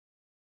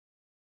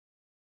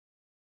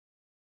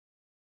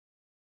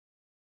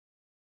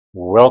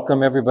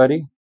Welcome,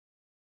 everybody.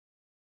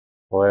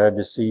 Glad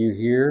to see you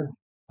here.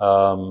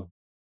 Um,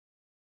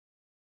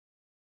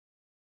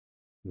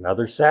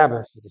 Another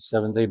Sabbath at the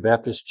Seventh-day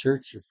Baptist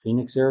Church of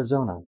Phoenix,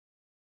 Arizona.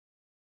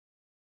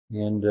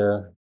 And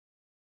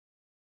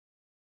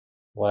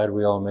glad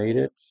we all made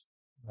it.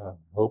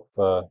 Hope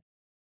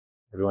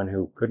everyone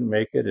who couldn't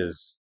make it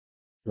is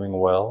doing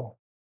well.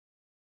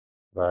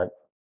 But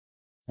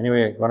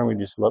anyway, why don't we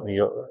just let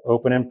me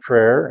open in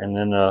prayer, and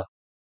then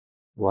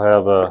we'll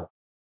have a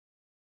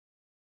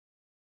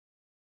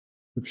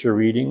scripture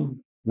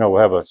reading. No,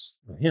 we'll have a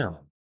hymn,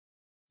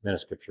 then a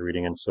scripture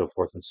reading, and so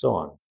forth and so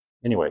on.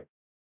 Anyway,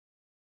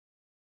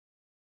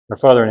 our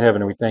Father in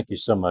heaven, we thank you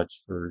so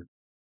much for,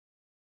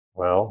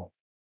 well,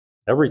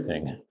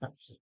 everything.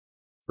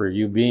 For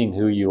you being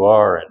who you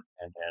are,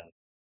 and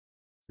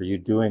for you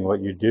doing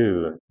what you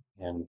do,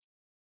 and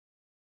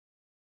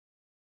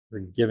for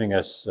giving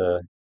us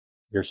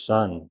your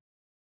Son,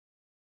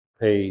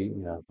 pay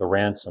the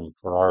ransom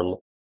for our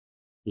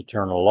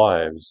eternal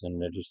lives.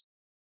 And I just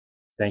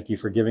thank you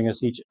for giving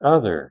us each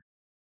other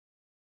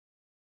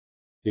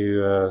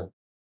to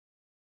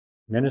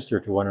minister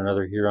to one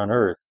another here on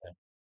earth, and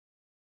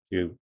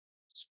to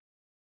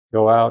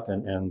go out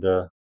and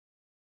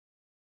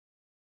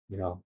you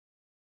know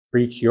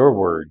preach your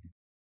word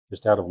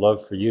just out of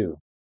love for you.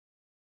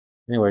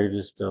 Anyway,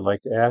 just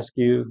like to ask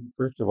you,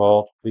 first of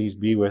all, to please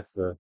be with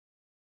a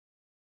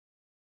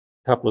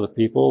couple of the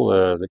people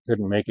that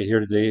couldn't make it here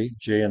today,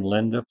 Jay and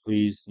Linda.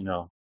 Please,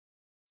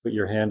 put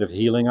your hand of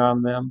healing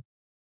on them,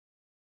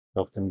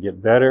 help them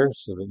get better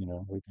so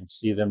that, we can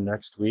see them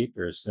next week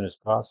or as soon as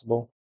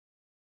possible.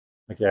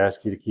 I'd like to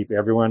ask you to keep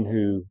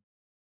everyone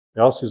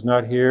else who's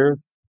not here,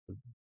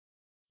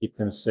 keep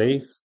them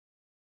safe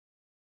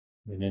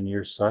and in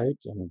your sight.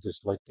 And I'd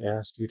just like to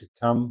ask you to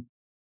come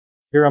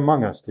here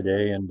among us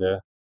today, and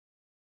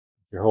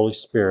your Holy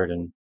Spirit,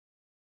 and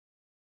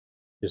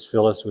just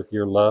fill us with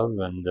your love,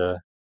 and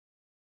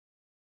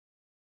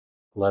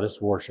let us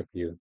worship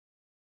you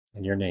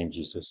in your name,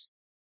 Jesus.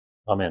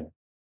 Amen.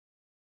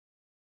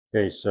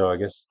 Okay, so I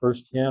guess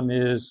first hymn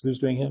is, who's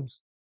doing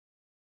hymns?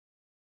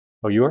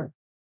 Oh, you are?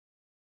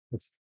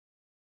 It's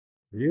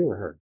you or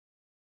her?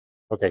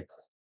 Okay.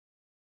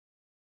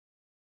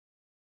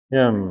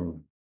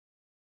 Hymn,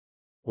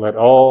 Let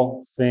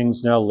All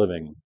Things Now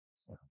Living.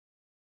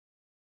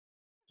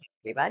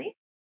 Everybody.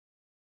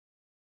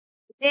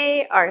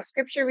 Today, our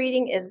scripture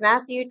reading is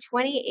Matthew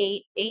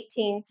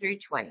 28:18 through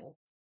 20.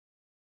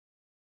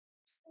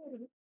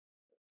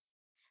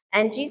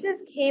 And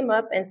Jesus came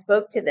up and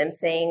spoke to them,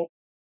 saying,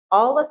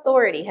 All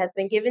authority has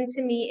been given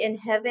to me in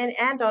heaven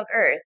and on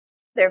earth.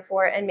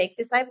 Therefore, and make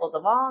disciples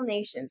of all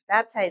nations,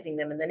 baptizing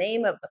them in the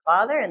name of the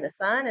Father and the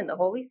Son and the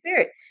Holy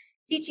Spirit,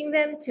 teaching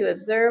them to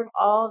observe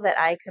all that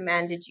I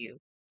commanded you.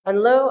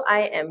 And lo,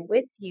 I am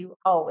with you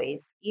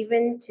always,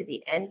 even to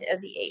the end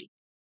of the age.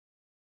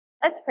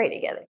 Let's pray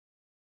together.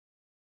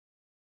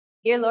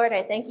 Dear Lord,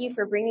 I thank you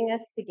for bringing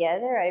us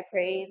together. I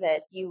pray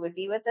that you would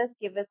be with us,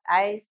 give us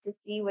eyes to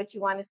see what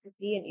you want us to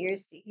see and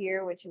ears to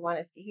hear what you want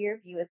us to hear.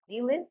 Be with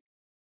Leland.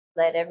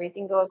 Let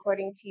everything go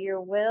according to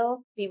your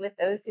will. Be with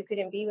those who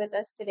couldn't be with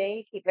us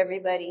today. Keep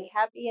everybody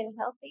happy and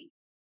healthy,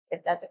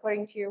 if that's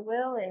according to your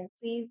will. And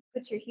please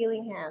put your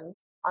healing hands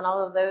on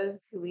all of those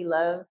who we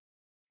love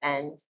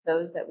and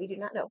those that we do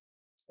not know.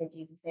 In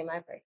Jesus' name I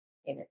pray.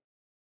 Amen.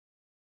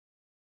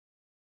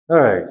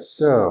 All right,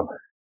 so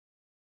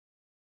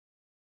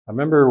I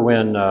remember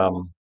when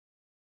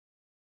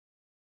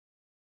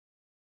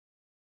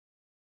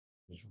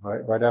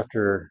right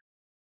after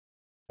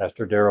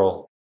Pastor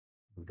Daryl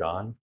was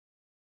gone,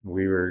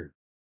 we were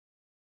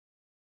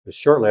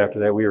shortly after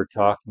that we were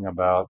talking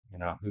about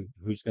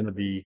who's going to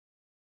be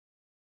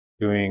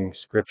doing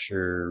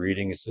scripture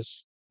reading. Is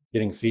this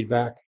getting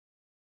feedback?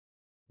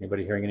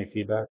 Anybody hearing any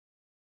feedback?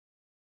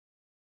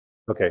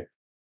 Okay.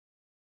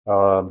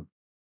 Um,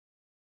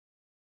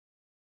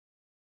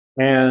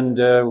 and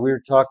we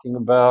were talking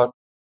about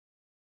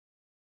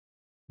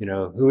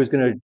who is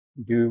going to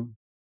do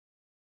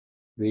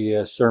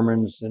the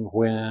sermons and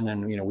when,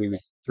 and we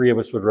three of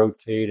us would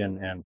rotate,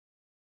 and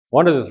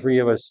one of the three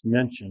of us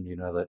mentioned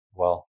that,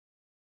 well,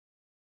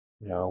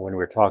 when we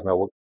were talking about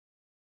what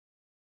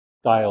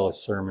style of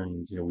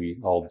sermons we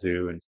all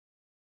do, and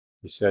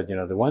he said,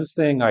 the one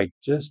thing I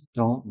just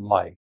don't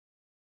like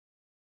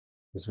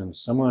is when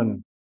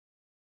someone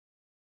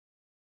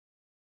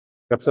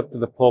steps up to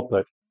the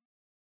pulpit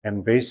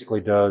and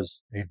basically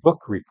does a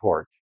book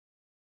report.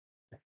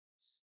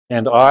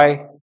 And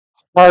I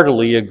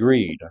heartily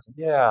agreed. I said,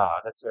 yeah,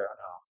 that's fair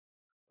enough.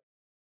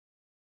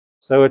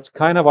 So it's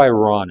kind of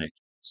ironic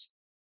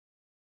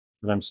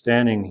that I'm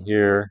standing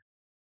here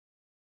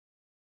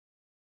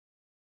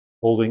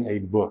holding a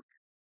book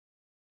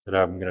that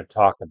I'm going to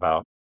talk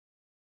about.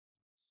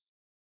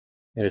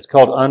 And it's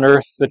called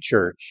Unearth the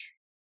Church.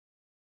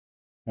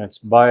 And it's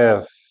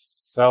by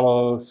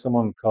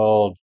someone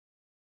called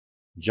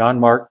John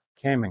Mark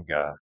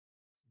Kaminga,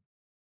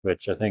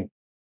 which I think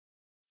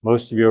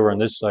most of you over on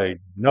this side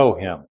know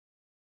him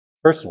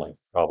personally,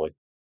 probably.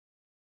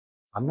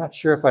 I'm not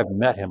sure if I've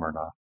met him or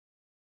not.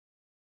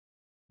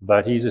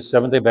 but he's a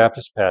Seventh-day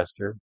Baptist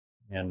pastor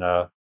in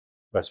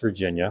West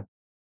Virginia.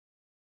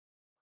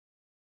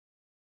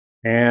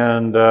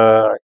 And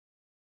I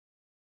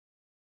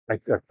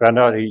found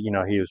out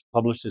he was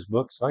published his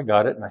book, so I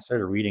got it and I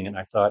started reading it. And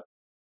I thought,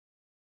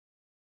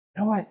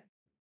 you know what,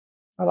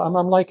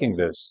 I'm liking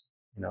this.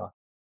 You know,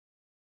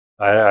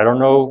 I don't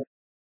know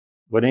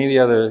what any of the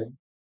other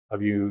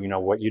of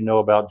what you know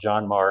about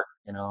John Mark,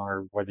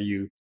 or whether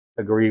you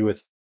agree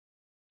with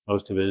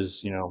most of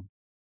his,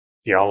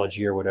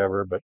 theology or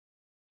whatever, but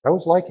I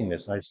was liking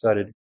this. And I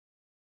decided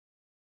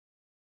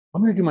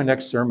I'm going to do my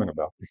next sermon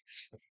about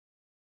this.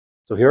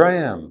 So here I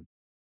am,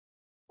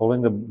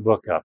 pulling the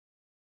book up.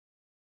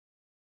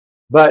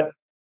 But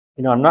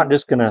I'm not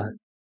just going to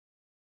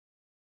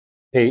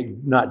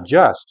not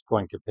just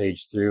going to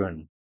page through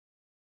and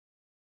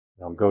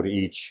go to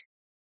each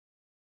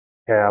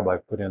tab I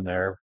put in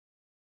there,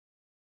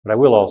 but I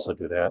will also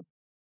do that,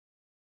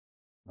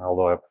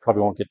 although I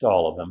probably won't get to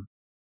all of them.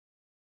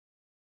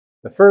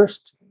 But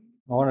first,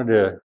 I wanted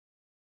to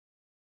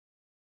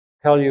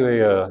tell you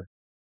a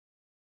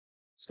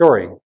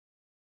story, a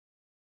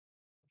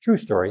true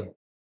story,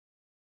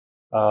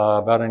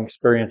 about an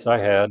experience I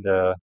had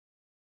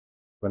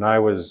when I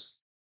was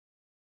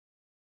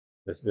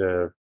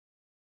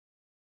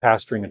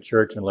pastoring a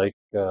church in Lake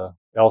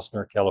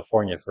Elsinore,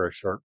 California for a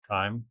short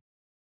time.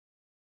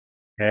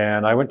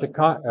 And I went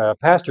to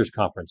pastor's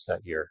conference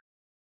that year.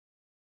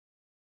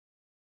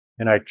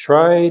 And I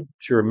tried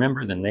to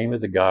remember the name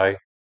of the guy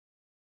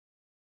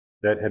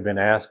that had been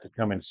asked to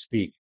come and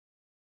speak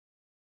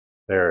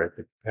there at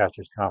the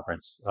pastor's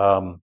conference.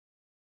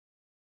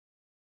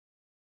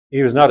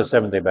 He was not a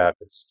Seventh-day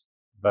Baptist,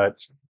 but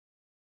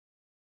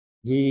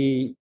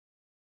I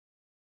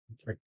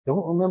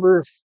don't remember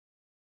if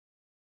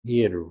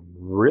he had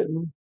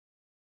written,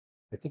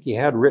 I think he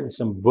had written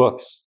some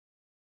books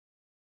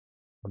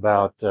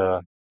about,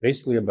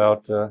 basically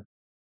about,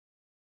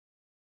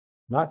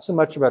 not so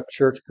much about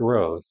church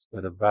growth,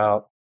 but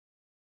about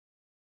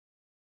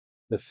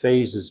the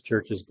phases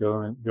churches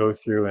go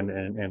through,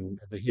 and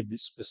he'd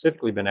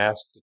specifically been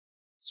asked to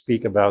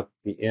speak about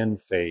the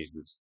end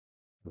phases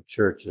of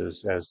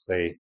churches as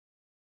they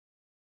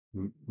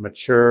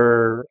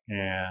mature,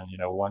 and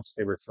once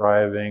they were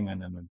thriving,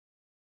 and then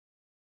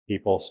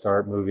people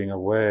start moving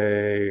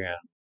away, and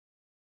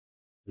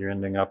you're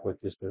ending up with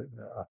just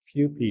a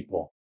few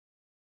people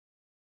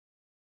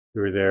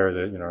who are there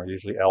that are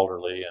usually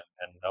elderly,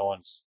 and no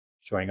one's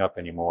showing up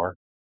anymore.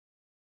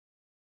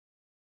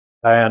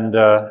 And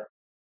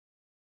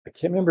I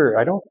can't remember.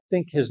 I don't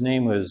think his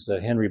name was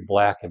Henry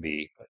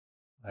Blackaby, but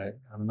I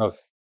don't know if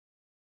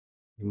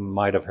you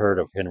might have heard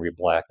of Henry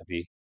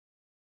Blackaby,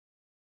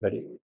 but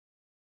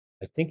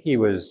I think he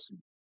was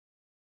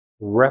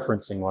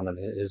referencing one of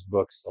his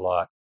books a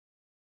lot.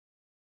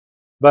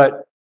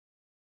 But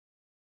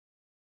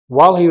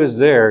while he was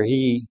there,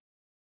 he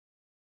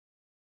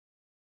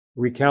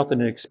recounted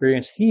an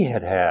experience he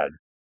had had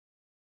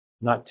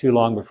not too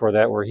long before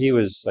that, where he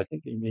was, I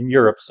think, in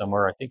Europe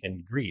somewhere, I think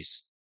in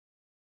Greece,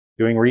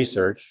 doing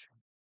research,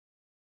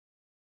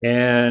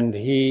 and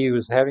he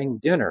was having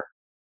dinner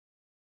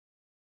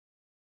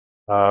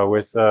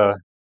with a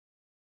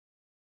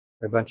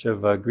bunch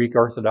of Greek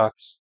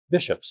Orthodox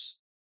bishops.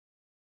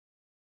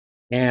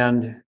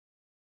 And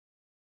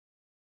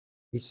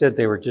he said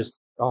they were just,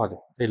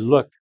 they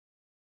looked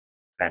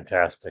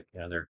fantastic.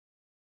 Their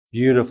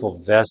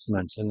beautiful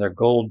vestments and their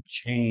gold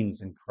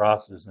chains and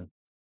crosses and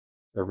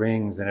the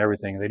rings and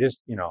everything. They just,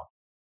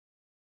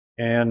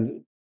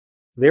 and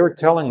they were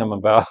telling them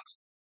about,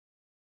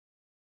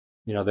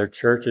 their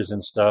churches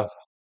and stuff.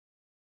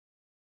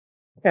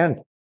 And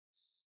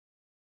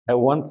at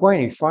one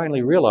point, he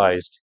finally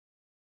realized,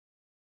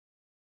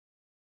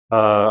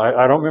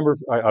 I don't remember,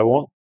 I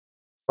won't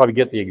probably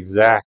get the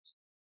exact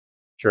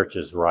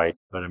churches right,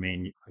 but I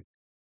mean, I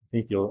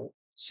think you'll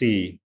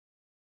see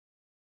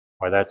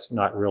why that's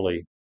not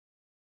really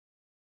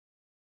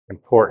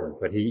important.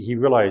 But he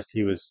realized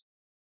he was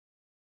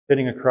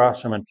sitting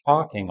across from and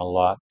talking a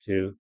lot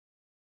to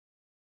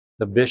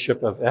the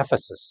Bishop of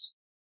Ephesus,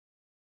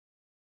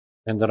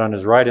 and that on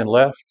his right and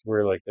left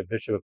were like the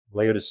Bishop of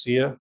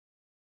Laodicea,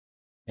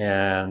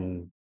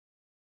 and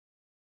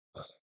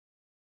I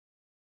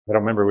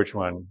don't remember which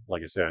one,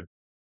 like I said,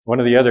 one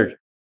of the other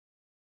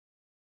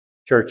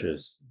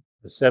churches,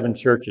 the 7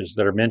 churches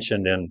that are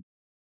mentioned in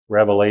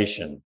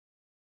Revelation,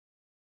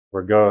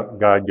 where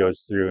God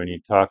goes through and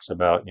he talks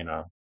about,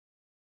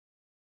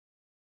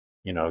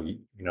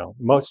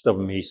 most of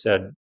them, he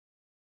said,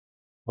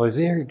 well,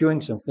 they're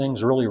doing some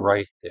things really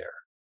right there.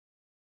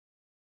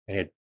 And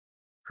he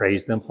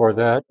praised them for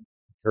that,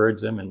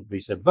 encouraged them, and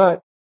he said,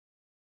 but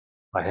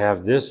I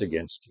have this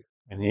against you.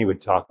 And he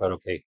would talk about,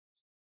 okay,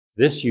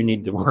 this you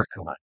need to work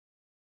on.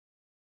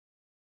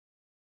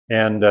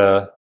 And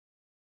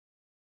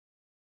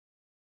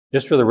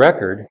just for the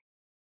record,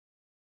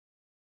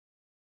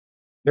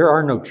 there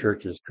are no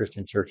churches,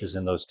 Christian churches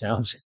in those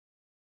towns.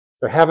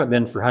 There haven't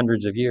been for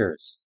hundreds of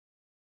years.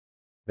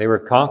 They were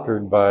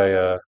conquered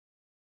by,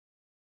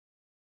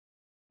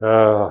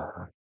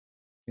 I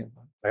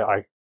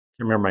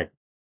remember my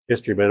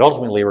history, but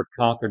ultimately were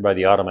conquered by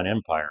the Ottoman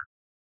Empire.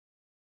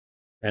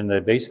 And they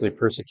basically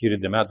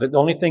persecuted them out. The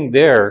only thing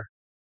there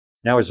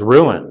now is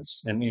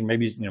ruins and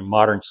maybe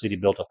modern city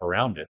built up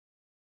around it.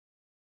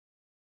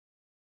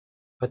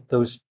 But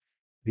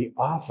the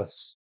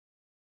office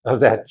of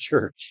that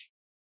church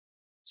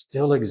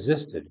still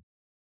existed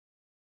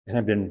and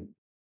had been,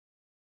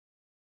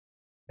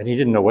 and he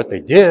didn't know what they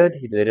did.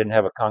 They didn't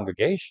have a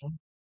congregation.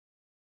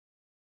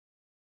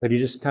 But he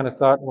just kind of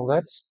thought, well,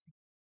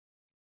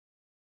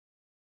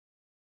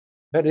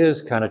 that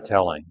is kind of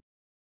telling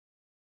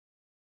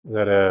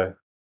that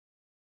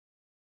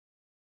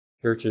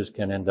churches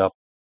can end up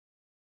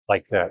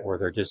like that, where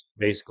they're just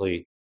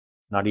basically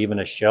not even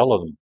a shell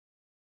of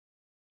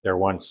their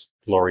once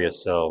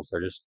glorious selves.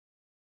 They're just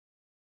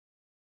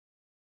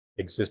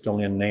exist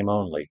only in name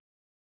only.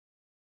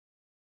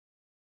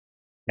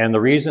 And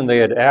the reason they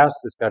had asked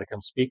this guy to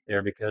come speak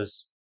there,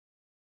 because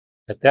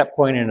at that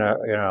point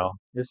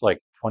it's like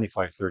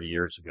 25, 30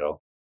 years ago.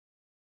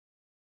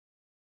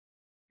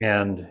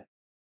 And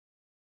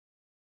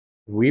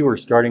we were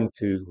starting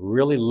to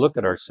really look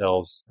at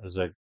ourselves as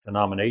a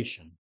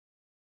denomination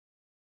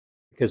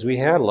because we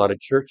had a lot of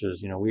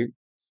churches.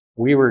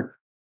 We were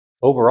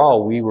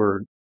overall we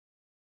were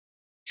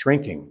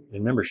shrinking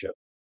in membership,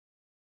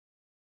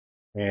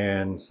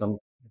 and some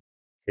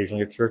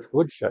occasionally a church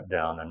would shut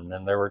down, and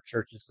then there were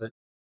churches that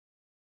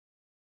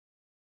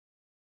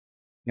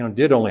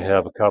did only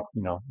have a couple,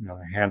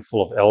 a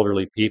handful of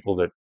elderly people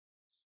that,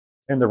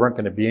 and there weren't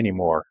going to be any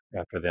more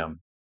after them.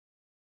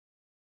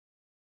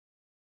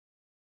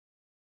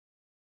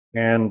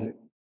 And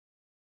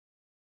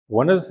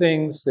one of the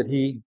things that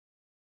he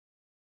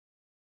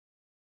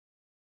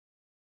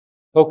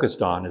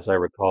focused on, as I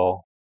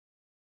recall,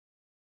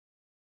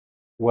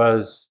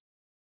 was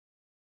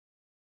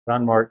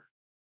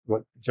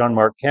what John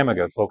Mark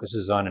Kamiga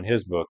focuses on in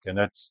his book, and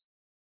that's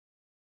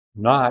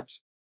not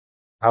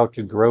how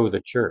to grow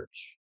the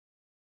church.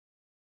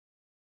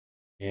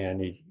 And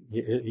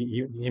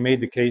he made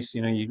the case,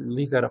 you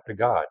leave that up to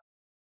God.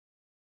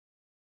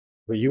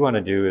 What you want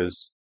to do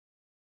is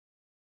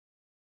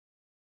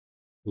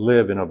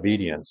live in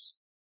obedience,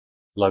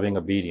 loving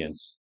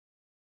obedience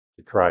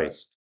to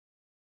Christ,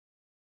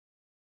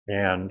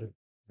 and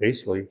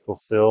basically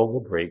fulfill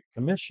the Great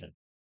Commission.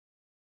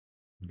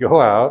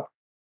 Go out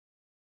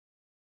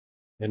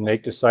and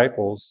make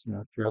disciples,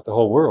 throughout the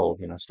whole world,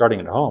 starting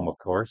at home, of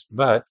course,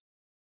 but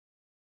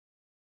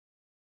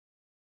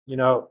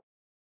the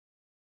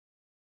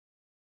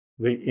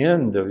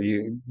end of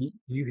you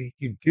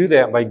do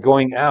that by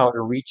going out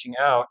or reaching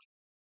out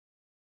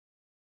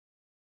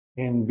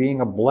and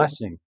being a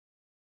blessing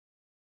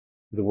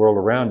to the world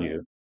around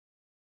you.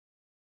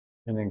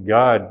 And then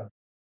God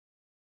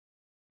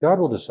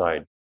will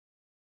decide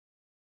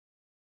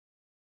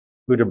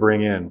who to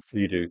bring in for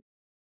you to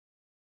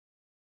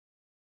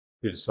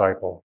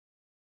disciple.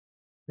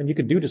 And you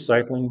could do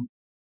discipling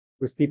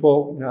with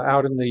people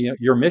out in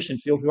your mission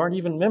field who aren't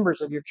even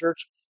members of your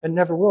church and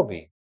never will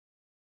be.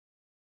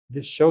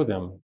 Just show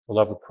them the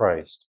love of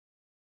Christ.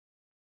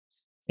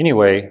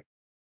 Anyway,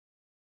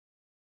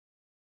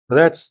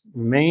 that's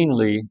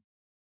mainly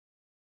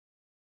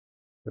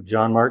what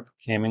John Mark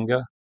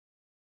Kaminga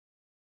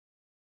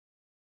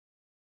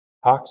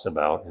talks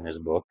about in his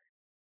book.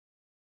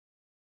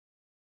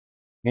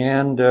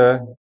 And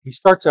he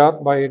starts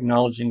out by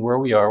acknowledging where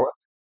we are.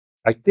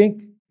 I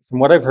think, from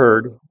what I've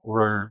heard,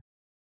 we're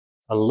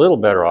a little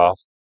better off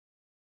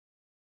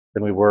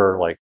than we were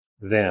like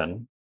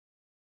then.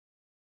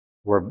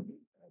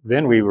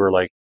 Then we were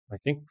like, I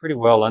think, pretty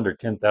well under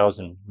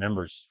 10,000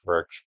 members for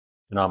our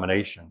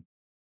denomination.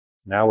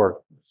 Now we're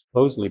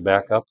supposedly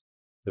back up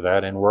to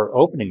that, and we're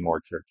opening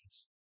more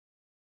churches.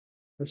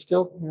 There's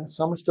still,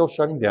 some are still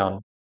shutting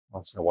down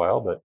once in a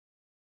while, but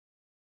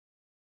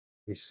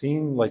we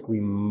seem like we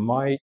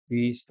might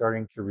be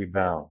starting to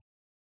rebound.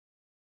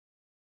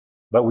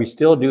 But we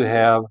still do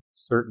have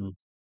certain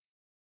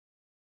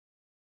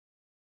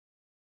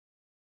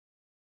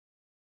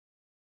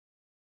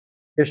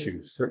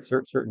issues,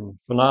 certain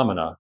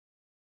phenomena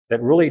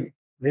that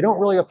they don't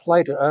really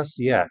apply to us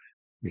yet,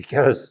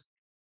 because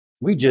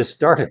we just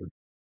started.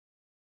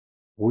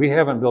 We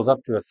haven't built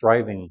up to a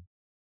thriving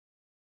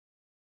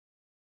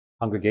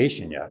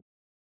congregation yet.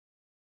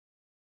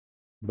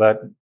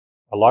 But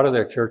a lot of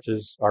their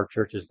churches are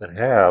churches that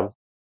are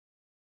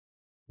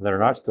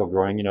not still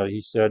growing.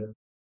 He said,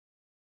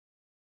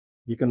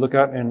 you can look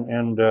out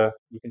and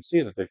you can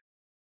see that the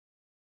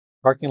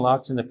parking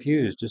lots and the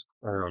pews just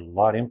are a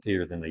lot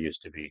emptier than they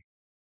used to be.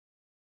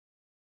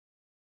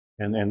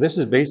 And this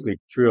is basically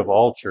true of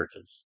all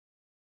churches,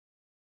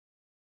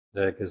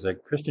 because the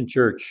Christian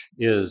church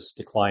is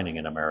declining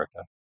in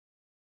America,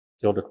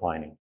 still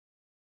declining.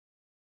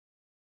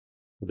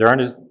 There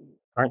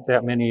aren't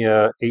that many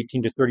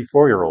 18 to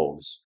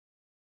 34-year-olds.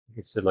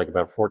 He said like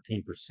about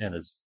 14%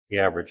 is the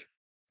average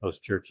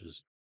most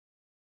churches.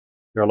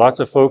 There are lots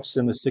of folks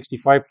in the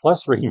 65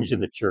 plus range in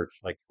the church,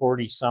 like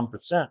 40 some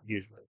percent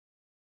usually.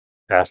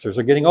 Pastors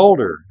are getting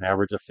older, an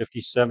average of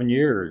 57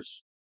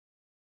 years.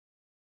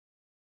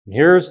 And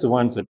here's the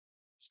ones that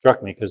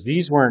struck me because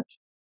these weren't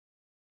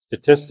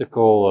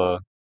statistical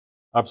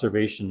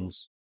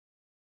observations.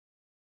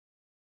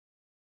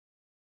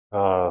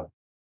 Not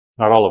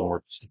all of them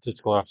were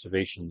statistical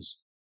observations,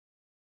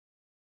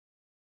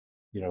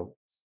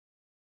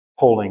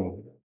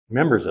 polling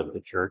members of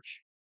the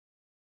church,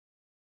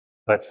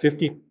 but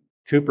 52%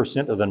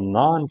 of the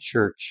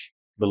non-church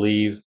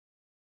believe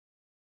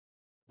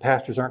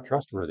pastors aren't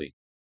trustworthy.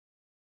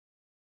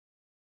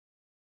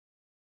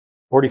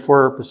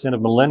 44% of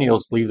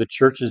millennials believe the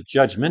church is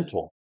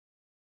judgmental.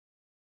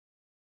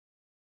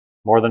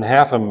 More than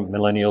half of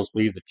millennials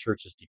believe the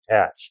church is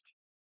detached.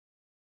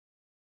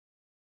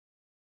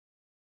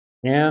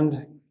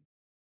 And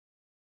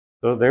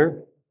so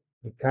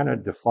it kind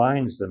of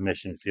defines the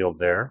mission field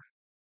there.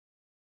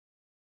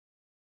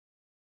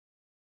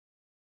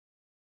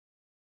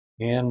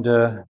 And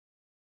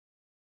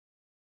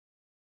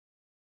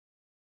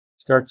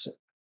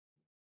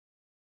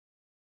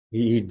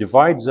he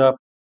divides up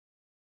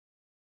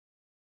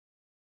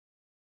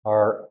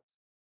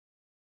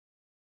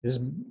this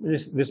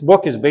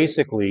book is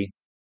basically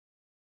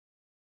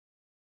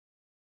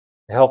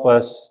to help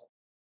us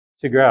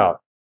figure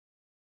out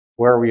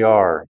where we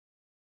are,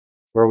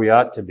 where we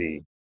ought to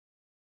be,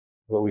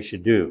 what we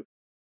should do.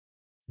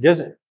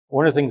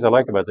 One of the things I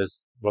like about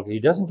this book, he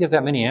doesn't give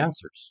that many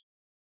answers.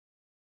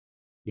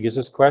 He gives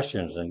us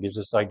questions and gives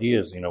us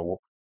ideas,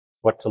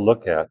 what to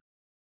look at.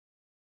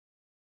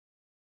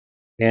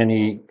 And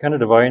he kind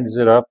of divides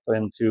it up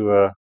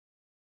into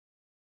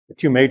the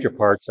two major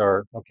parts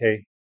are,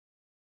 okay,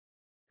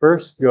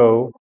 first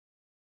go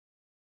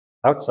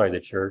outside the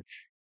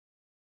church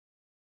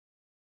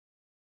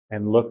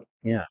and look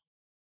in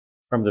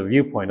from the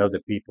viewpoint of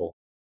the people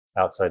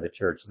outside the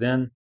church.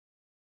 Then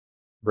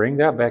bring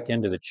that back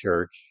into the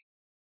church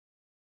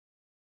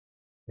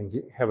and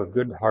have a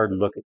good hard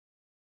look at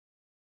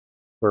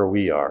where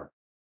we are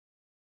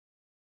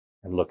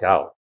and look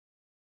out.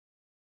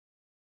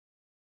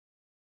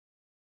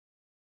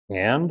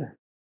 And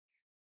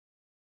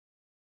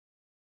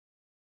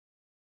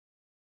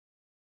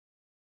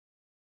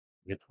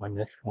get to my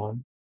next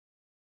one.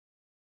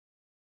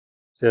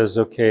 It says,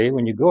 okay,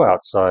 when you go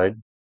outside,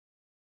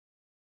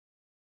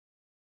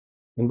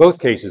 in both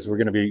cases, we're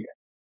going to be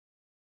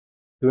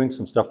doing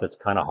some stuff that's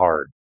kind of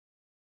hard.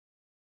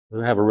 We're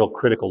going to have a real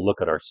critical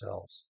look at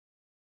ourselves.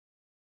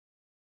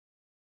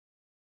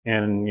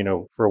 And,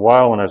 for a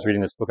while when I was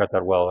reading this book, I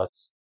thought, well,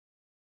 that's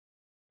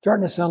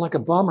starting to sound like a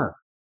bummer.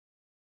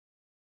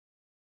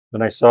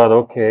 Then I saw it,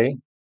 okay.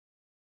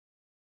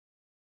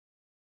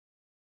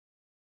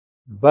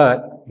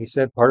 But he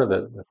said part of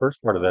the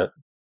first part of that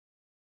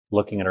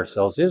looking at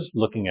ourselves is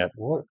looking at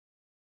what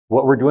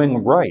we're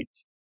doing right.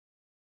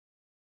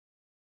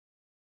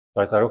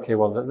 So I thought, okay,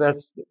 well,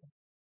 that's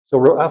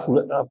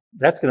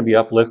going to be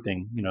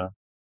uplifting,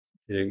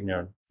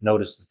 to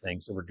notice the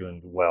things that we're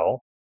doing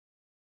well,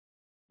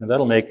 and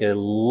that'll make it a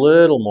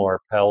little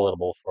more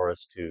palatable for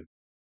us to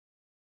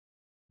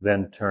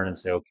then turn and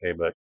say, okay,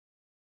 but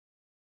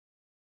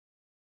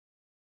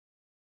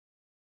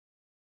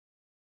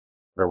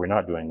what are we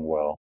not doing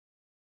well?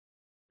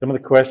 Some of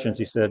the questions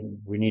he said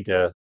we need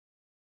to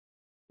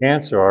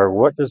answer are: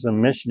 what does the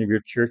mission of your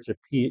church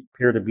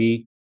appear to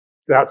be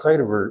to outside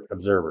of our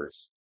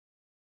observers?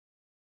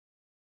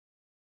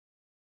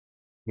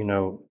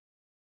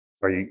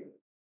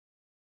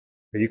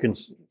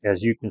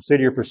 As you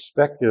consider your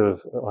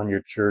perspective on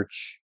your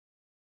church,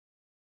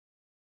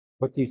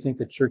 what do you think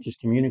the church is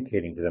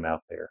communicating to them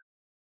out there?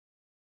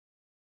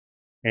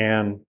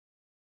 And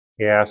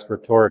he asked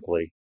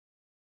rhetorically,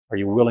 are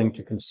you willing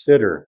to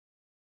consider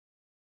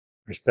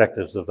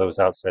perspectives of those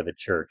outside the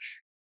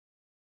church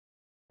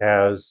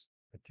as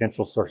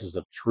potential sources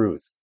of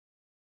truth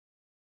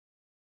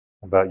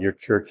about your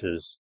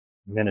church's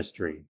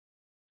ministry,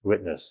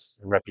 witness,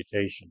 and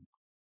reputation?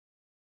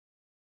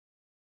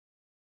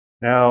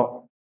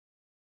 Now,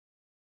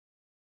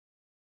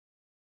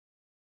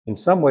 in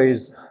some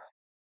ways,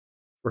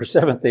 for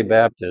Seventh-day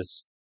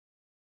Baptists,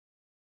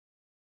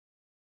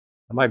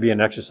 it might be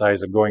an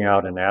exercise of going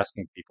out and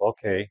asking people,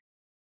 okay,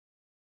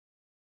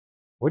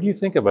 what do you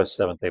think of us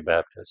Seventh-day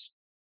Baptists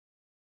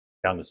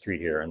down the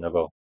street here? And they'll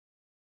go,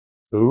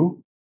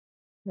 who?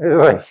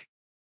 Like,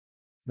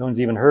 no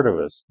one's even heard of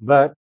us.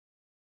 But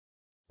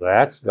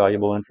that's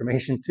valuable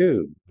information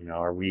too.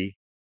 Are we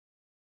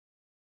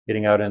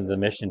getting out into the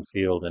mission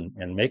field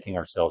and making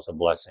ourselves a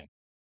blessing?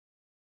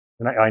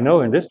 And I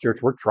know in this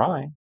church we're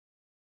trying.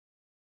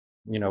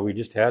 We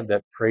just had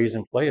that praise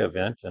and play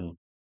event and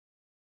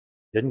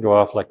didn't go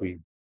off like we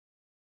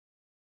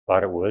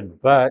thought it would,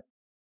 but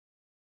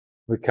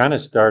we kind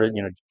of started,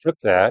 took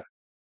that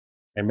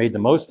and made the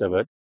most of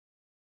it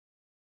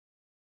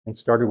and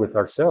started with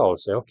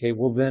ourselves. Say, okay,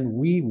 well then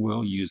we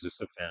will use this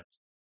event,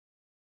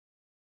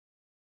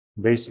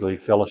 basically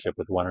fellowship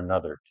with one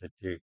another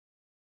to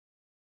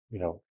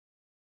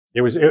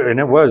it was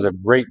a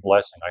great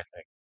blessing, I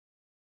think,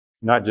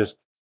 not just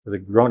for the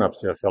grown-ups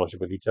to have fellowship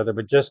with each other,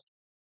 but just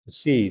to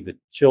see the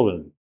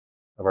children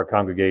of our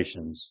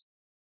congregations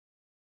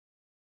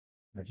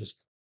are just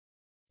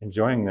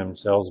enjoying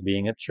themselves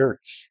being at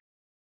church.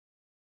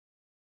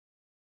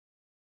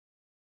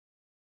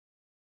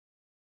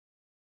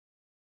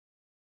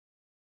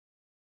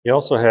 He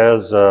also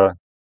has 3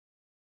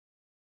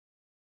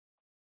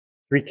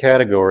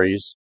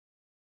 categories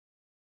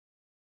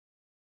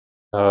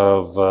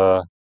of,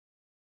 I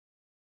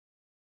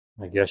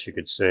guess you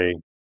could say,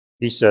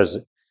 he says,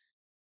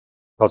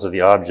 because of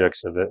the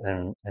objects of it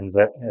and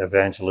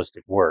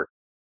evangelistic work.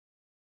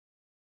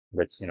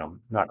 But it's,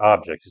 not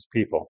objects, it's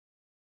people.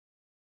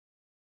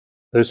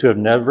 Those who have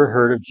never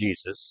heard of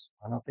Jesus,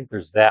 I don't think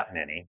there's that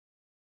many,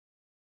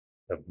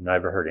 have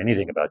never heard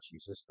anything about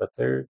Jesus, but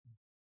there are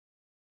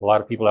a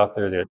lot of people out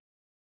there that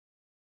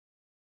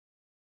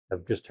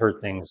have just heard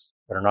things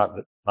that are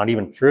not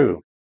even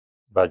true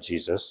about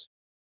Jesus.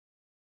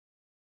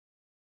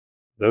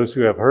 Those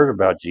who have heard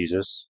about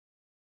Jesus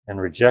and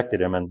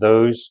rejected him, and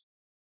those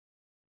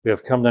who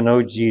have come to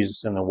know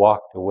Jesus and then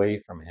walked away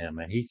from him.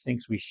 And he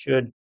thinks we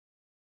should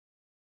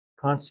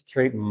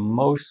concentrate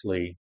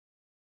mostly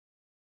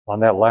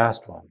on that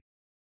last one.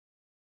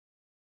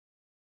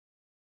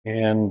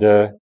 And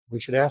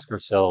we should ask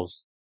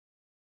ourselves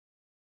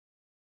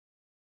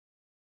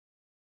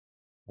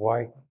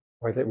why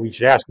we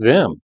should ask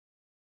them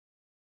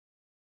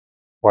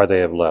why they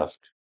have left.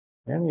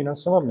 And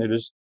some of them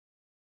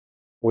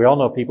we all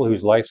know people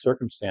whose life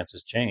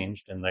circumstances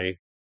changed and they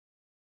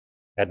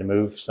had to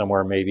move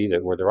somewhere maybe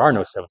where there are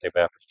no Seventh-day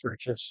Baptist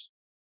churches.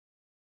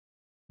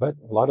 But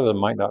a lot of them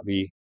might not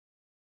be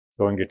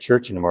going to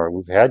church anymore.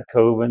 We've had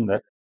COVID,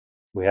 that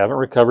we haven't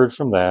recovered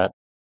from that.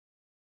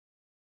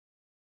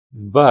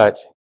 But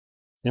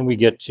then we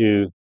get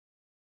to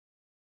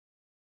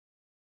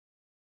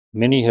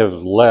many have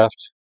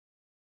left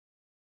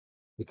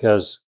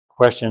because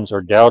questions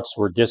or doubts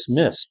were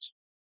dismissed.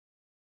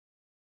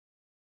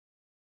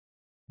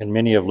 And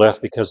many have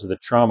left because of the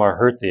trauma or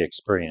hurt they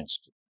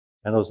experienced.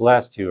 And those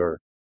last 2 are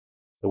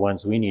the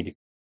ones we need to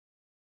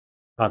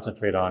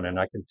concentrate on. And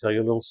I can tell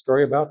you a little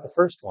story about the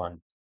first one.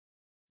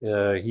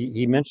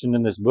 He mentioned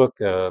in this book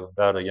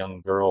about a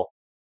young girl,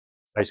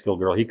 high school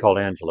girl, he called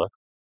Angela.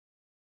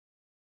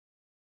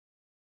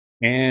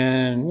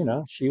 And,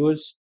 he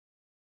was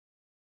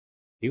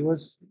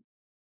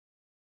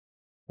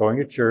going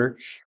to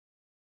church.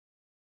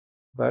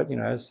 But,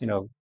 as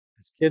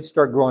kids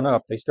start growing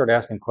up, they start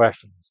asking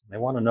questions. They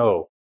want to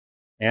know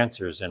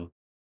answers. And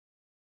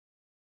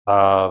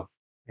uh,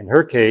 in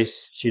her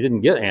case, she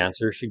didn't get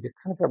answers. She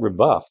kind of got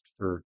rebuffed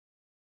for,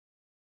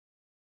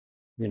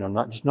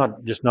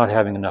 not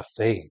having enough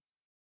faith.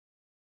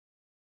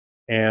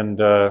 And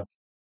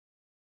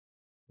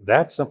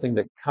that's something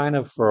that kind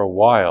of for a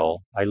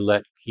while I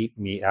let keep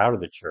me out of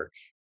the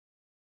church.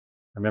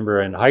 I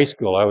remember in high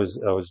school, I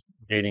was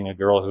dating a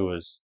girl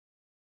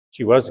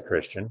she was a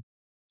Christian.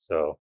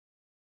 So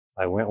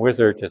I went with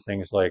her to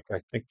things like,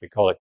 I think they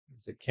call is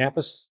it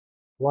Campus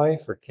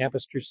Life or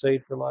Campus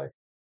Crusade for Life?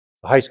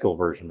 The high school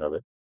version of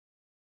it.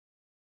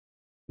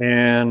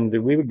 And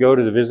we would go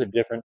to visit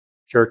different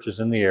churches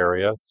in the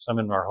area, some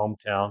in our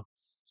hometown,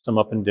 some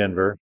up in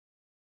Denver.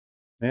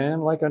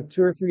 And like on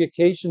 2 or 3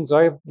 occasions,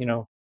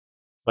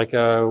 like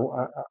I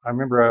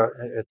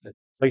remember at the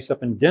place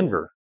up in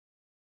Denver,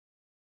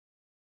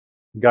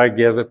 the guy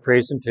gave a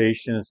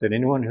presentation and said,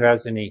 anyone who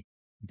has any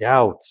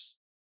doubts,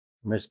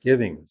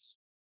 misgivings,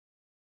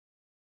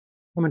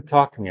 come and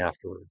talk to me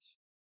afterwards.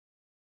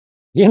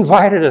 He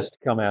invited us to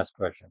come ask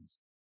questions.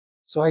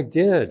 So I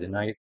did. And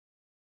I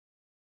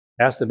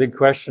asked the big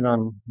question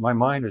on my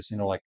mind was,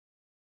 like,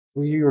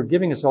 well, you were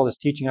giving us all this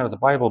teaching out of the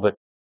Bible, but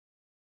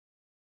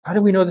how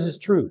do we know this is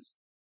truth?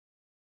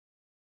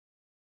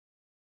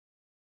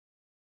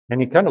 And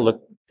he kind of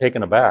looked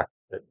taken aback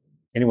that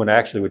anyone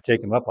actually would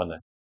take him up on the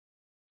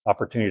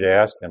opportunity to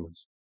ask him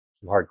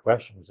some hard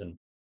questions. And,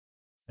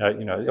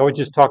 I was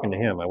just talking to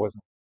him. I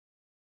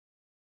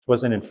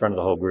wasn't in front of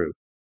the whole group.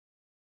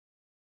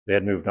 They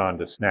had moved on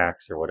to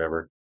snacks or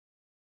whatever.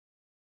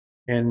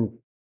 And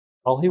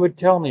all he would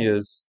tell me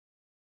is,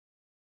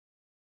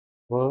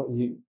 well,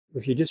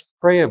 if you just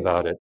pray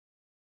about it,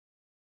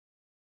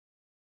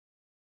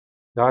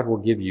 God will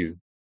give you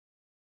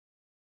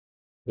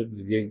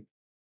the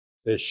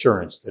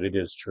assurance that it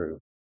is true.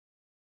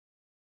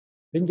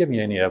 Didn't give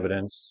me any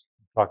evidence,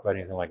 talk about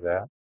anything like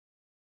that.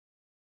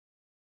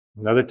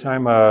 Another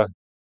time,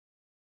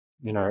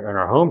 in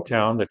our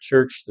hometown, the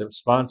church that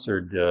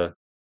sponsored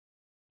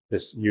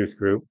this youth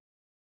group,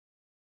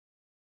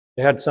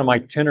 they had some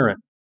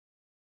itinerant,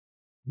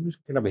 he was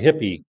kind of a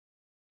hippie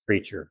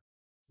preacher,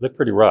 looked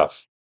pretty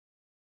rough.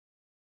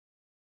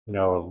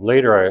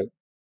 Later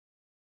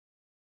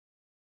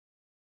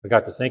I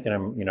got to thinking,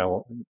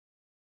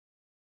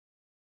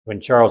 when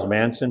Charles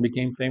Manson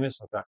became famous,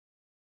 I thought,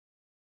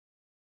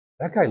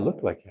 that guy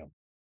looked like him.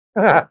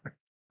 I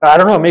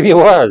don't know, maybe it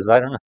was, I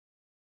don't know.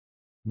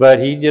 But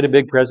he did a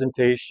big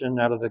presentation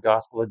out of the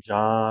Gospel of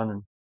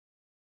John,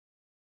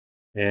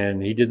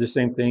 and he did the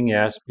same thing. He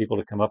asked people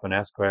to come up and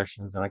ask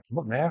questions, and I came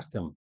up and asked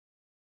him,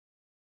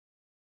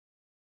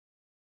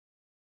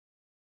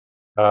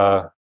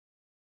 well,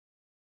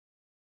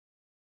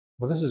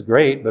 this is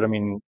great, but I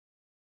mean,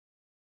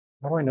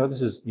 how do I know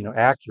this is,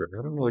 accurate?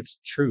 I don't know it's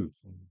truth.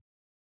 And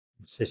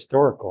it's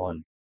historical.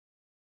 And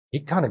he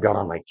kind of got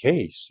on my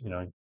case,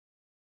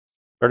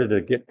 started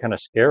to get kind of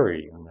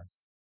scary. And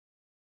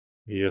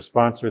the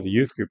sponsor of the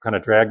youth group kind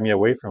of dragged me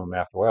away from him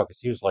after a while because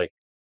he was like,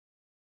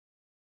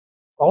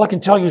 all I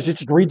can tell you is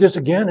just read this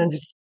again and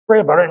just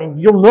pray about it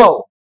and you'll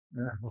know.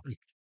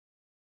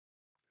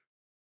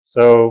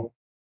 So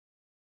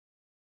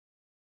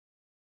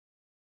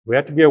we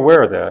have to be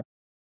aware of that.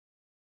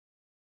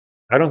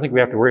 I don't think we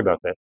have to worry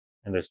about that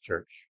in this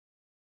church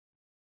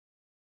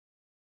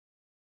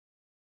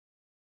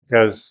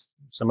because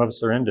some of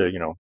us are into,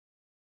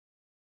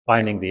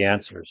 finding the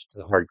answers to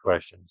the hard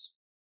questions.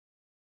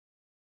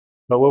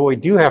 But what we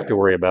do have to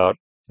worry about,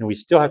 and we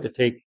still have to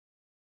take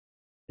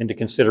into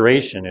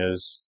consideration,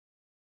 is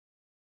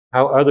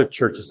how other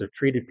churches have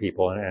treated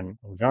people. And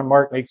John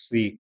Mark makes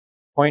the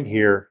point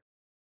here,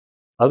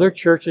 other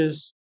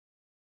churches'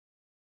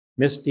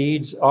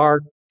 misdeeds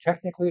are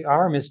technically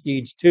our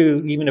misdeeds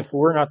too, even if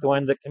we're not the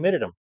one that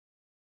committed them,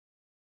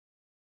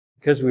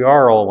 because we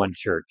are all one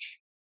church.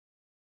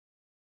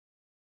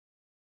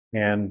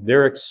 And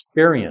their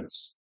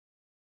experience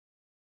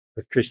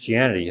with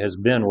Christianity has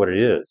been what it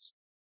is,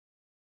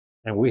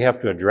 and we have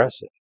to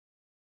address it.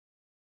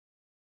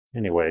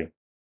 Anyway,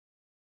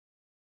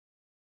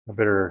 I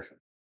better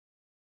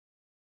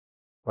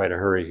try to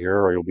hurry here,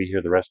 or you'll be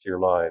here the rest of your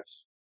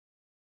lives.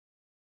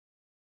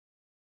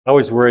 I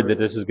always worried that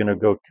this is going to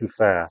go too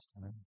fast.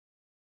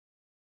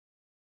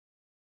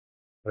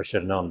 I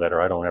should have known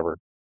better. I don't ever.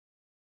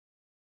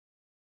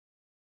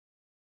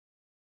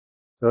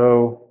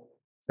 So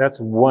that's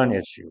one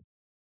issue.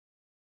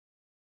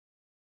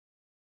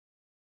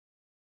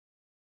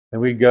 And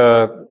we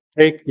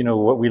take,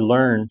 what we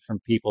learn from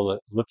people that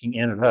looking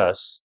in at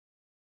us,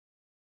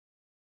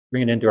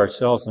 bring it into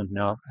ourselves, and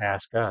now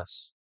ask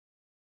us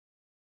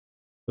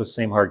those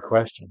same hard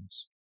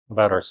questions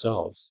about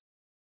ourselves.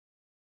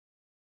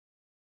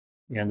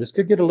 And this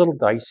could get a little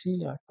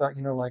dicey. I thought,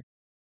 like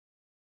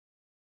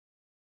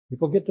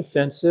people get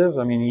defensive.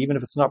 I mean, even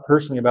if it's not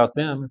personally about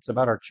them, it's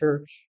about our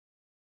church.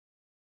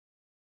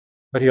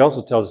 But he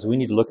also tells us we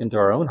need to look into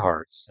our own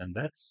hearts, and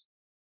that's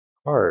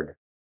hard.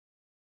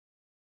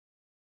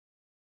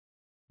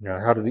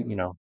 How do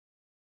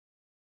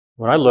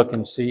when I look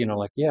and see,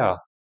 like, yeah,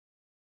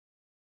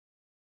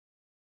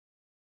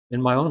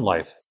 in my own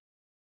life,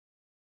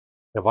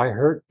 have I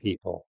hurt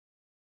people?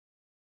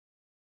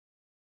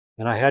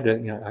 And I had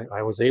to,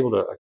 I was able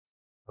to,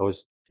 I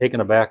was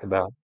taken aback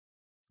about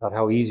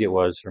how easy it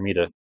was for me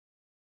to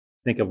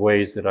think of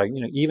ways that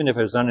even if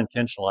it was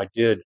unintentional, I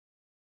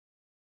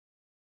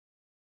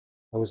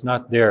was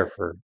not there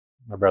for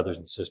my brothers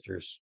and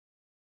sisters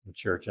in the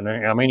church. And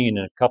I mean,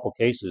 in a couple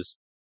cases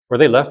where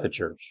they left the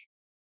church.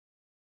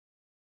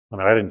 I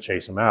mean, I didn't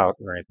chase them out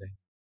or anything.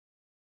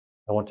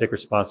 I won't take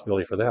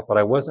responsibility for that, but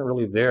I wasn't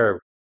really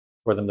there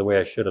for them the way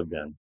I should have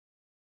been.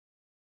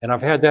 And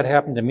I've had that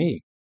happen to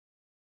me.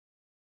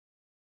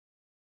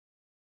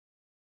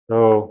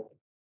 So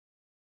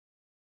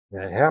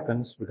when it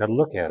happens, we've got to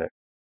look at it.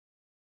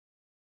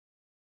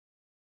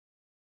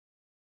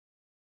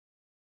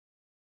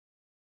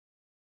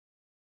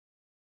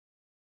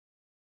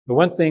 The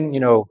one thing,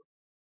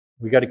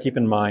 we got to keep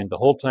in mind the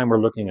whole time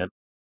we're looking at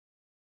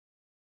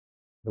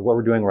what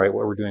we're doing right,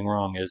 what we're doing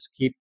wrong, is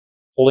keep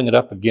holding it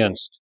up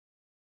against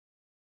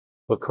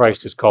what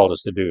Christ has called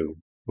us to do,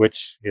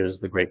 which is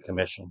the Great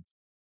Commission.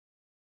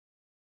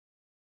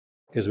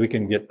 Because we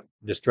can get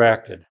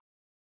distracted.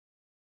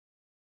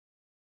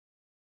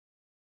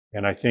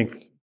 And I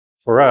think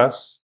for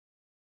us,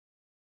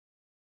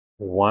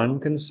 one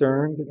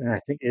concern, and I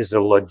think is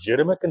a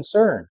legitimate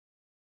concern,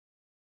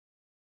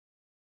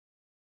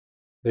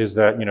 is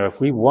that, if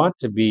we want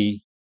to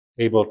be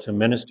able to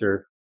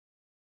minister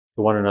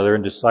to one another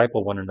and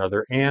disciple one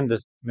another and to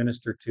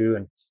minister to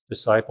and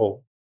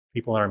disciple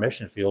people in our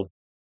mission field,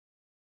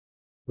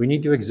 we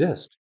need to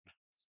exist.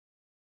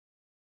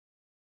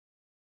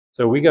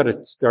 So we got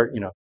to start,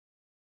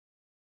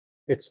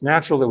 it's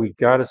natural that we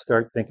got to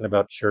start thinking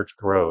about church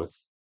growth.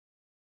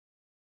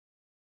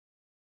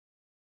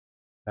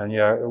 And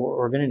yeah,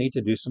 we're going to need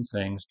to do some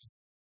things to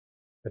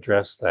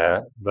address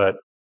that, but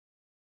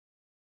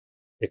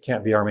it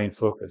can't be our main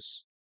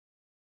focus.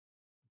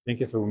 I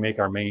think if we make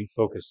our main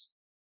focus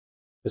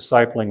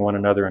discipling one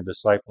another and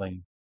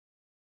discipling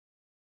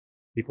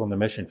people in the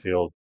mission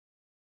field,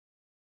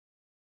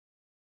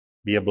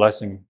 be a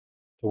blessing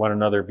to one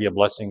another, be a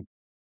blessing to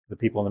the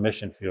people in the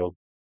mission field,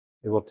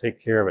 it will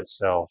take care of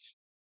itself.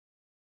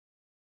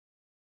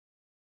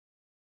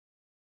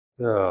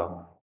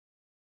 So,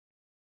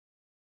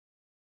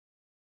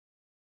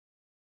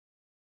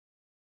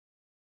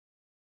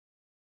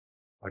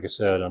 like I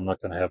said, I'm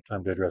not going to have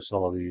time to address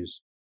all of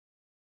these.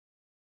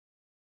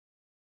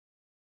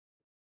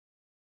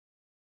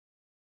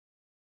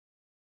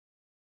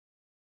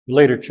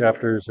 Later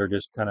chapters are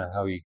just kind of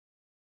how he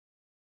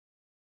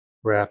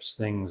wraps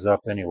things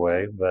up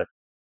anyway, but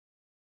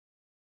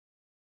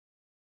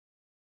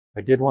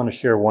I did want to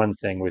share one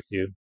thing with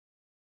you.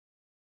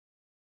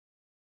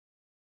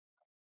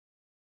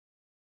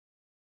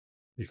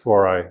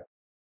 before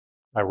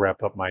I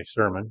wrap up my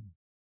sermon.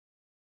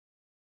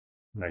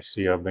 And I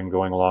see I've been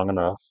going long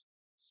enough,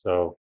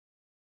 so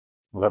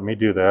let me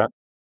do that.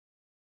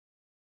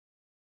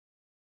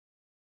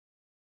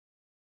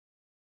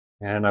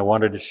 And I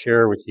wanted to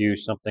share with you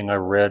something I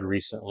read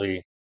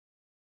recently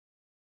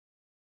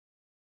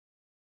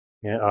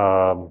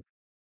on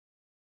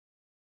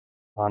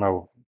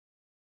a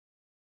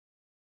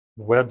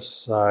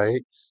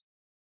website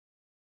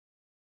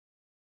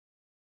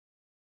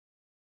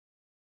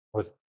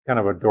with kind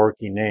of a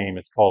dorky name.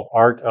 It's called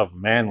Art of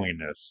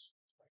Manliness.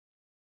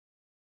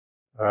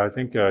 I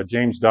think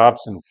James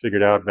Dobson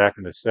figured out back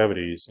in the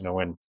 70s,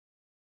 when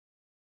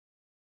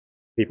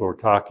people were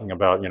talking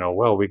about,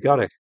 well, we got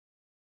to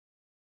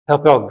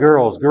help out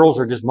girls. Girls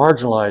are just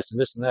marginalized and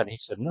this and that. And he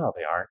said, no,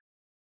 they aren't.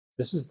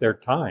 This is their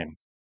time.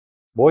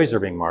 Boys are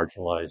being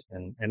marginalized,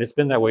 and it's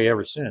been that way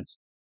ever since.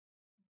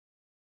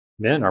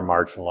 Men are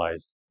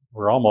marginalized.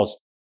 We're almost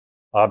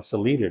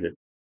obsoleted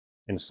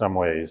in some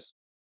ways.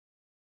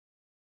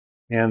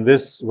 And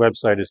this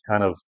website is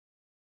kind of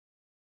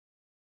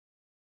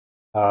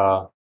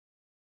uh,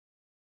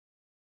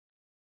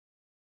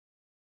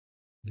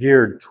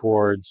 geared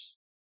towards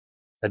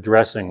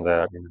addressing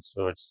that. And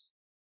so it's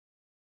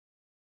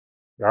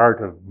the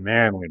art of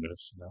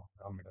manliness.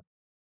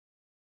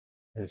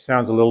 It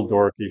sounds a little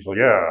dorky. So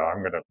yeah,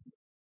 I'm gonna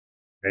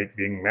make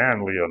being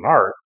manly an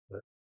art,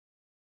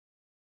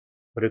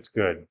 but it's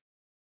good.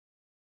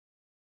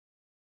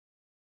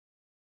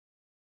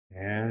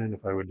 And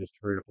if I would just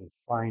hurry up and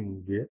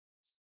find it.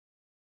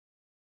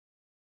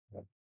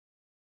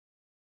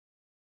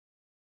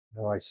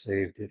 Oh, I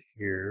saved it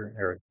here.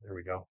 There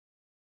we go.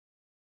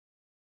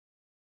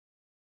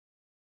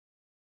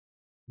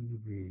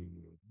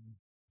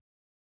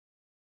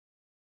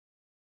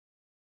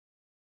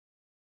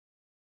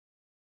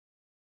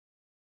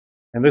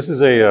 And this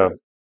is an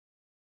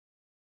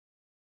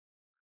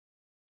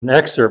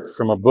excerpt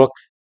from a book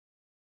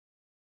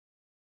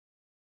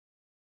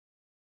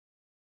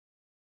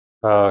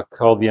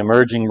called The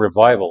Emerging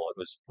Revival. It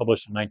was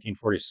published in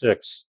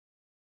 1946.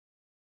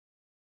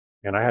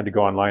 And I had to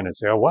go online and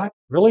say, oh, what?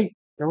 Really?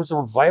 There was a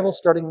revival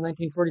starting in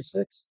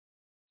 1946?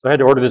 So I had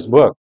to order this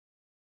book.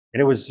 And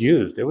it was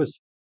used. It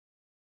was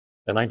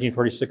the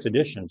 1946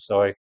 edition.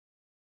 So I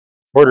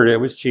ordered it.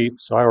 It was cheap.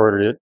 So I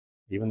ordered it,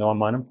 even though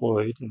I'm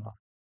unemployed,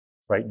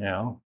 right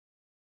now.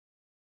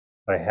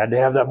 I had to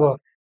have that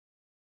book.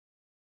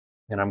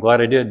 And I'm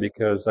glad I did,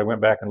 because I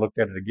went back and looked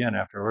at it again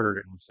after I ordered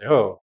it and say,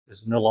 oh,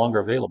 this is no longer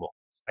available.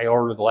 I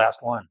ordered the last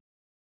one.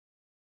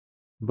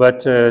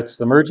 But it's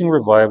the Emerging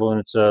Revival, and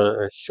it's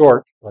a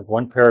short, like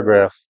one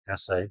paragraph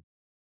essay.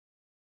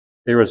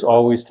 There is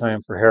always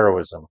time for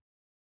heroism.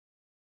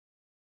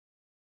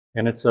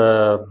 And it's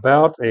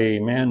about a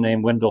man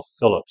named Wendell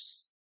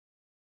Phillips.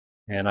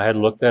 And I had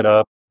looked that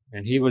up,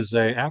 and he was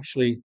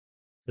actually,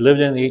 he lived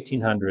in the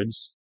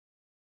 1800s.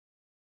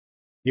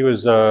 He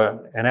was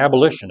an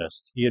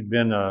abolitionist. He had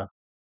been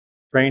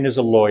trained as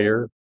a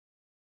lawyer.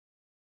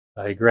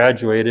 He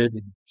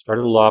graduated,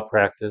 started a law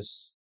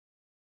practice,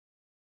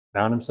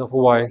 found himself a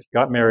wife,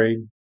 got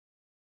married,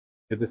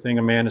 did the thing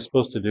a man is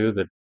supposed to do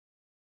that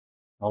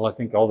I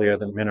think all the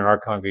other men in our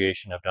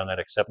congregation have done that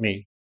except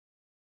me.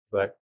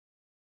 But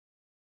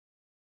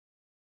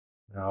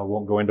I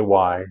won't go into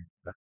why.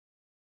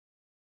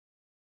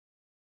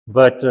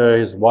 But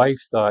his wife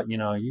thought,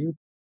 you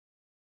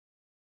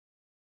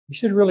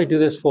should really do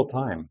this full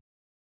time,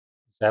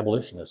 this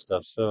abolitionist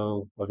stuff.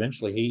 So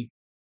eventually he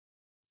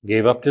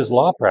gave up his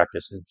law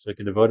practice so he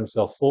could devote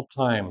himself full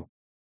time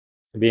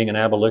to being an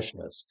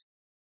abolitionist.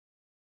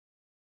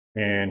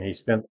 And he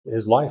spent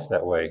his life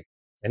that way.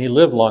 And he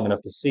lived long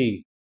enough to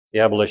see the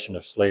abolition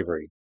of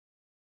slavery.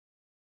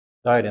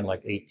 Died in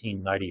like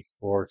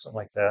 1894, something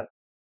like that.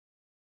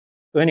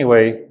 So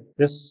anyway,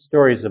 this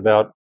story is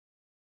about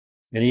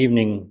an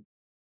evening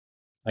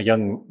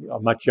a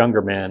much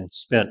younger man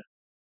spent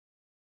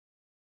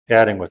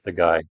chatting with the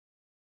guy.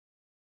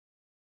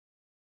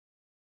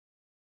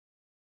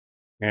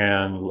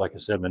 And like I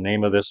said, the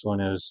name of this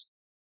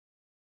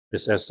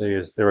essay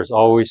is There Is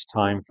Always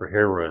Time for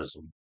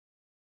Heroism.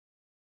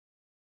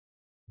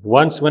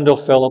 Once Wendell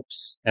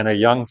Phillips and a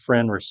young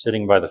friend were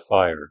sitting by the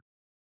fire.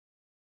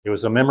 It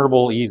was a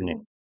memorable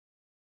evening.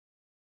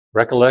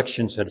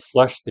 Recollections had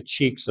flushed the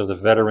cheeks of the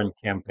veteran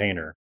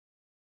campaigner.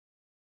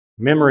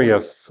 Memory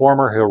of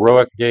former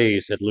heroic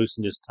days had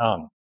loosened his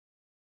tongue.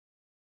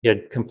 He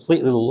had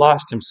completely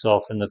lost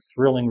himself in the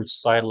thrilling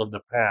recital of the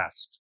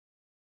past.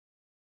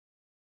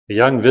 The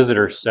young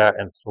visitor sat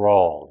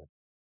enthralled.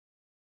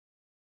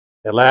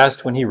 At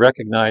last, when he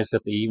recognized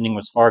that the evening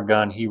was far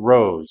gone, he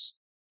rose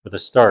with a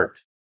start.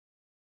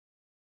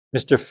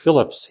 Mr.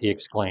 Phillips, he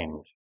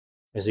exclaimed,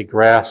 as he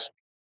grasped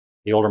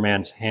the older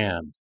man's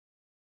hand.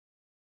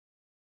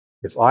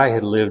 If I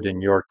had lived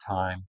in your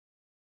time,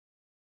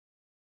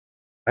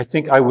 I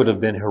think I would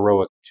have been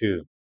heroic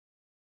too.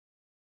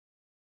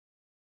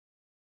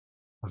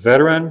 A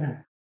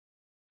veteran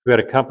who had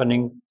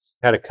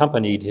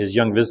accompanied his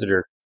young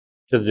visitor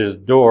to the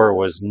door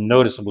was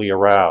noticeably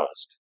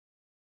aroused.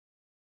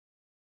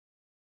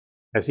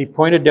 As he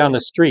pointed down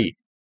the street,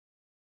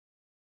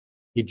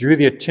 he drew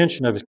the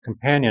attention of his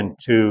companion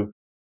to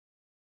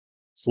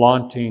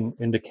flaunting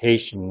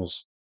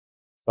indications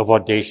of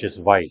audacious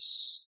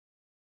vice.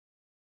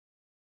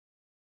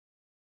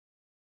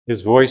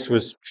 His voice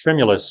was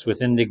tremulous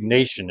with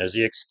indignation as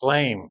he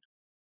exclaimed,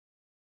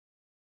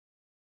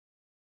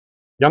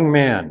 "Young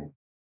man,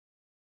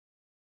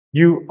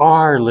 you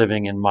are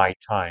living in my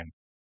time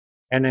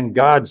and in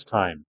God's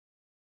time.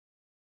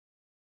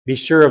 Be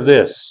sure of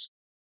this.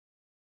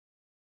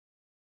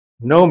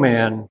 No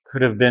man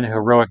could have been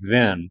heroic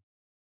then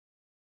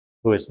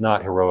who is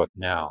not heroic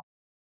now."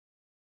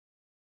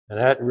 And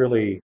that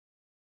really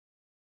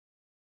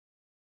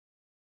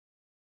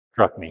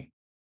struck me.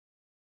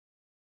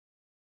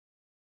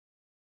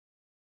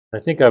 I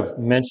think I've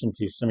mentioned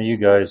to some of you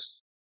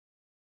guys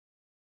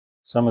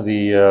some of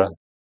the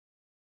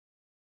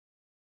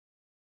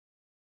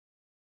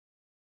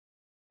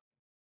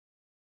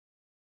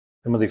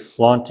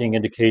flaunting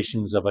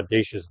indications of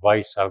audacious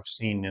vice I've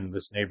seen in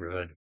this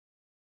neighborhood,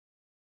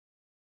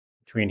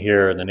 between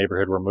here and the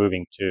neighborhood we're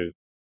moving to.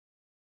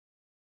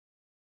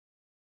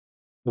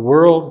 The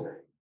world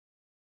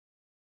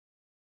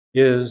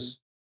is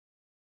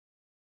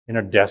in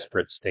a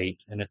desperate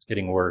state, and it's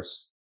getting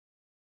worse.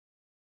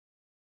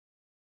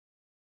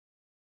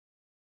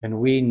 And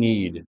we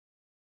need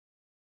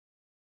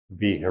to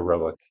be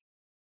heroic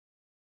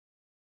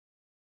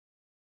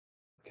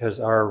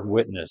because our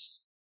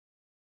witness,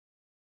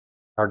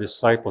 our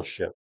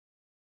discipleship,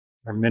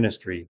 our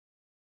ministry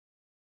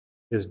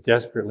is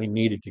desperately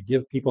needed to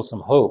give people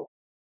some hope.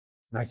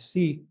 And I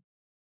see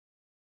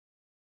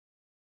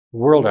the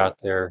world out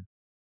there,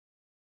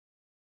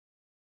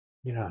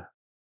 you know,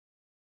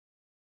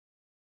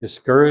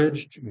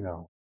 discouraged,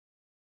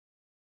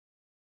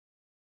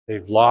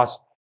 they've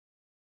lost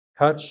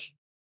touch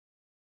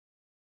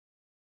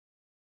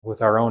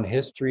with our own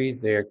history.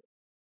 They're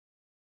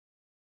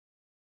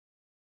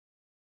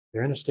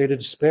in a state of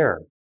despair.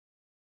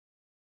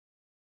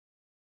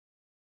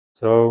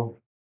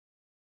 So,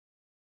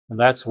 and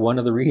that's one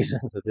of the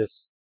reasons that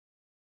this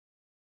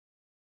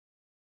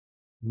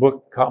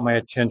book caught my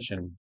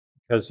attention,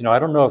 because I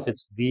don't know if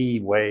it's the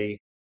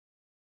way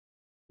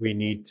we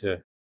need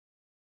to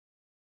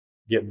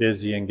get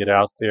busy and get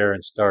out there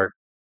and start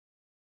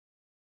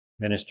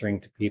ministering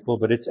to people,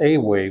 but it's a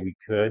way we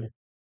could.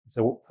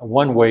 So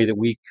one way that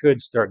we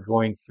could start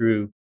going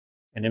through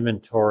and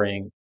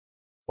inventorying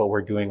what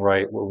we're doing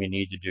right, what we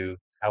need to do,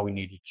 how we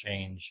need to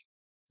change,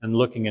 and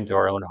looking into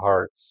our own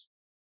hearts.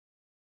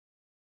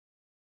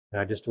 And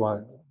I just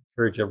want to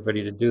encourage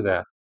everybody to do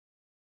that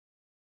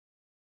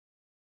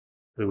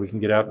so that we can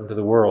get out into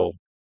the world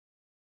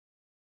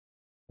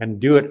and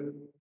do it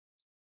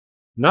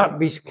not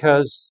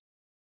because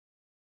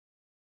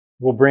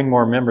we'll bring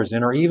more members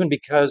in, or even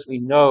because we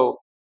know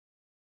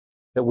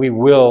that we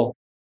will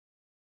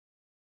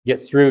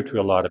get through to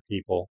a lot of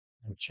people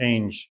and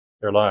change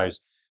their lives.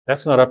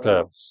 That's not up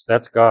to us.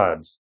 That's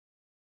God's.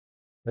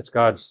 That's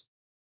God's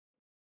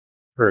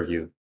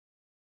purview.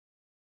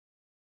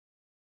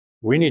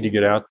 We need to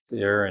get out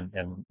there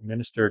and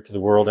minister to the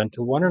world and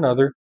to one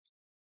another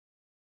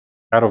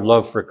out of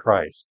love for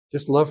Christ.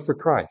 Just love for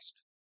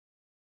Christ,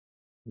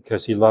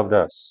 because he loved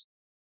us.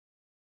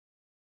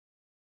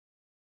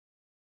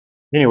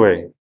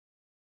 Anyway,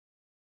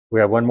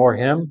 we have one more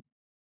hymn.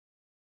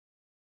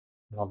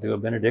 I'll do a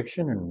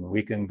benediction and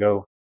we can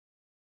go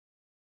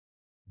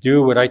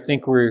do what I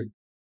think we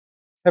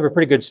have a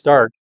pretty good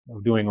start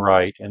of doing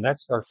right, and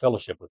that's our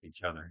fellowship with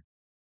each other.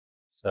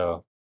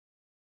 So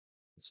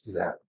let's do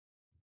that.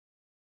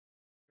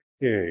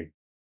 Okay.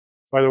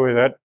 By the way,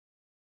 that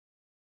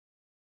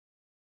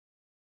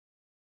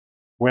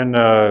when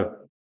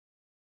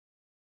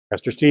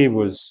Pastor Steve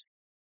was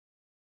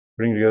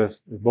putting together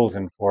the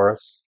bulletin for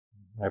us,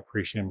 I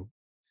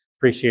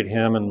appreciate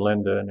him and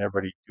Linda and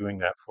everybody doing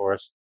that for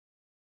us.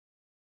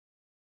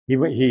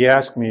 He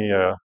asked me,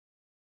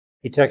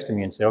 he texted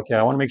me and said, "Okay,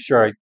 I want to make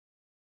sure I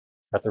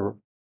got the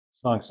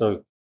song."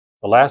 So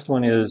the last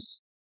one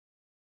is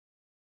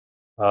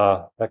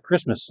that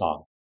Christmas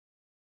song.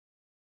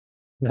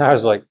 And I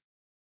was like,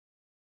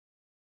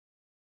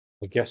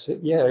 I guess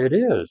yeah, it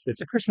is.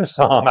 It's a Christmas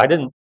song. I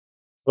didn't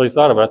really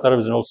thought about it. I thought it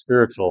was an old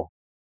spiritual.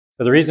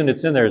 But the reason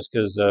it's in there is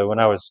because when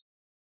I was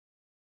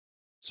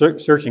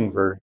searching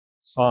for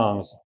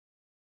songs,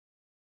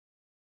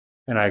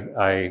 and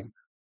I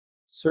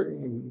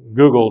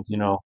Googled,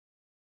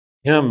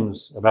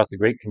 hymns about the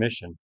Great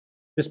Commission,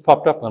 this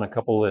popped up on a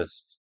couple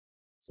lists.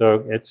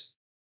 So it's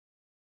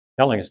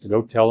telling us to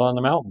go tell on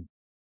the mountain,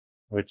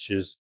 which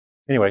is,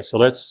 anyway, so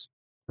let's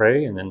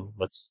pray and then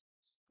let's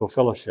go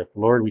fellowship.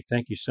 Lord, we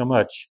thank you so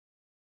much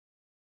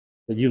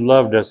that you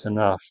loved us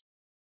enough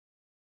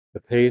to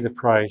pay the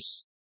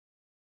price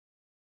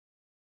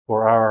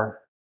for our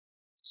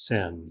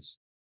sins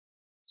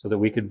so that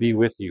we could be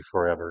with you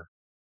forever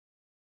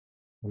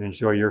and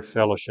enjoy your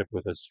fellowship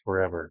with us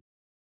forever.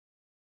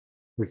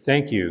 We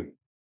thank you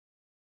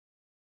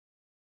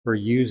for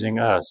using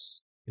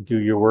us to do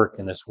your work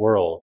in this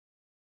world.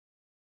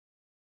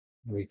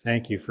 We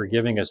thank you for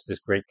giving us this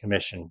great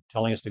commission,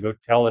 telling us to go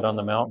tell it on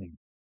the mountain,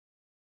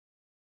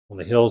 on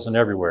the hills, and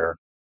everywhere.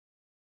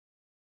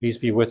 Please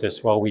be with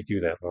us while we do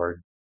that,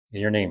 Lord.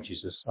 In your name,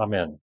 Jesus.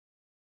 Amen.